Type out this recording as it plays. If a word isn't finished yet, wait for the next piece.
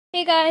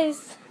Hey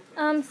guys,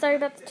 sorry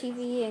about the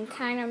TV and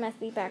kind of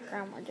messy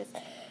background.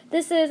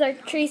 This is our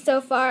tree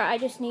so far. I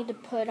just need to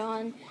put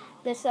on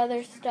this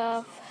other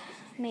stuff,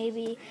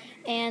 maybe,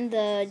 and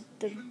the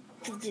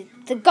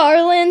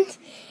garland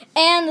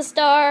and the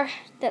star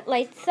that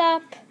lights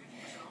up.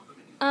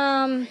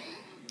 So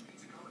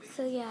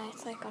yeah,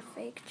 it's like a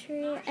fake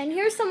tree. And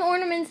here's some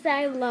ornaments that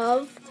I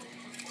love.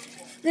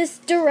 This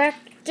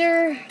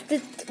director,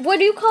 what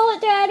do you call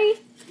it, Daddy?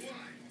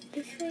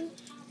 This thing?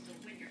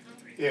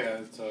 Yeah,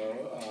 it's a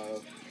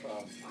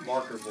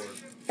marker board.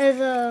 It's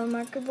a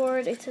marker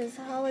board. It says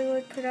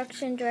Hollywood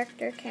production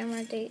director,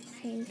 camera, date,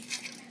 scene,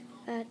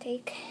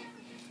 take.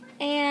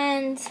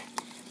 And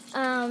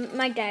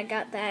my dad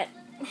got that.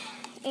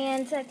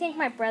 And I think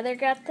my brother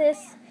got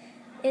this.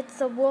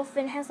 It's a wolf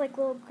and it has like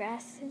little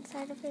grass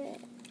inside of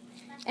it.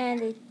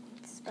 And it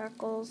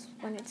sparkles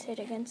when it's hit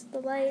against the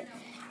light.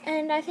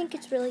 And I think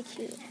it's really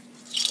cute.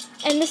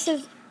 And this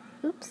is,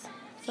 oops,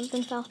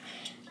 something fell.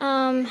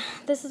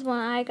 This is one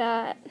I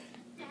got.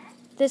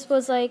 This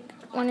was like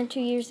 1 or 2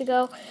 years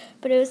ago,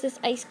 but it was this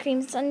ice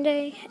cream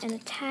sundae and a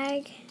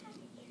tag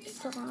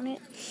still on it.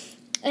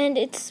 And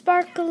it's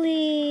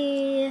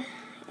sparkly,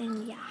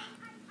 and yeah.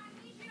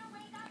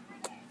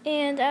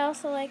 And I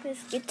also like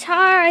this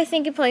guitar. I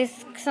think it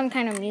plays some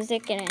kind of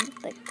music in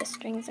it, like the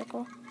strings are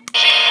cool.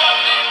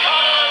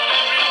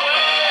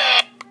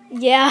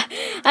 Yeah,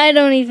 I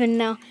don't even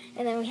know.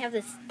 And then we have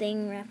this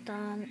thing wrapped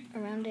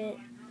around it.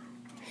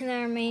 And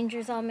our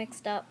manger's all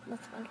mixed up with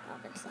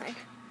SpongeBob inside.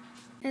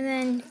 And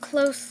then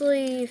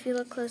closely, if you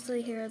look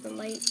closely, here are the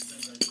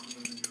lights.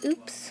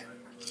 Oops,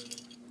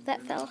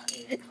 that fell.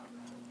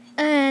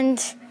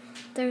 And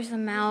there's a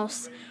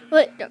mouse.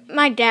 Look,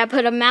 my dad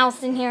put a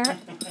mouse in here. And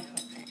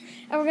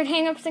we're gonna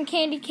hang up some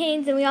candy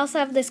canes, and we also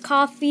have this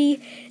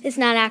coffee. It's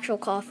not actual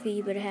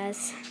coffee, but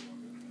it's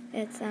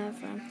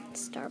from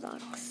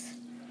Starbucks.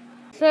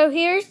 So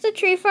here's the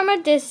tree from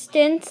a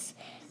distance,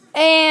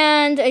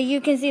 and you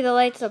can see the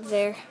lights up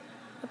there.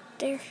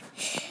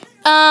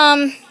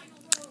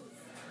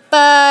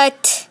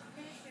 But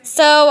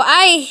so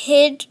I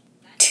hid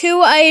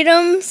 2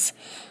 items,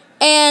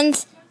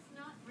 and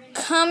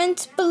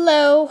comment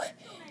below.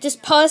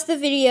 Just pause the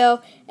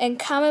video and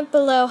comment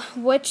below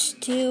which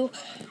 2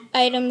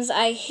 items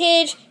I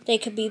hid. They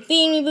could be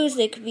Beanie Boos,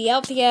 they could be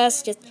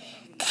LPS. Just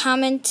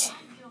comment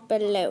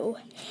below.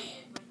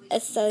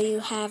 So you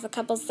have a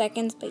couple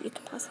seconds, but you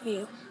can pause the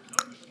video.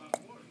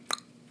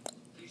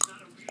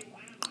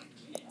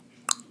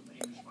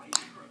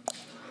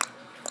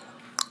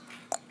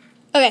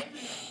 Okay.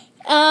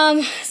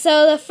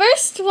 So the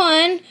first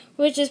one,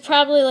 which is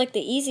probably like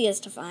the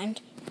easiest to find,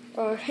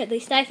 or at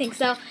least I think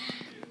so,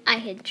 I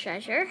hid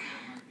Treasure.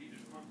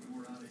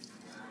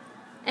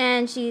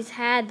 And she's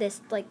had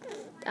this like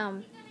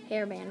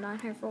hairband on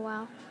her for a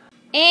while.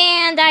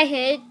 And I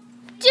hid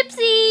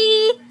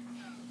Gypsy.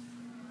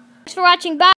 Thanks for watching. Bye.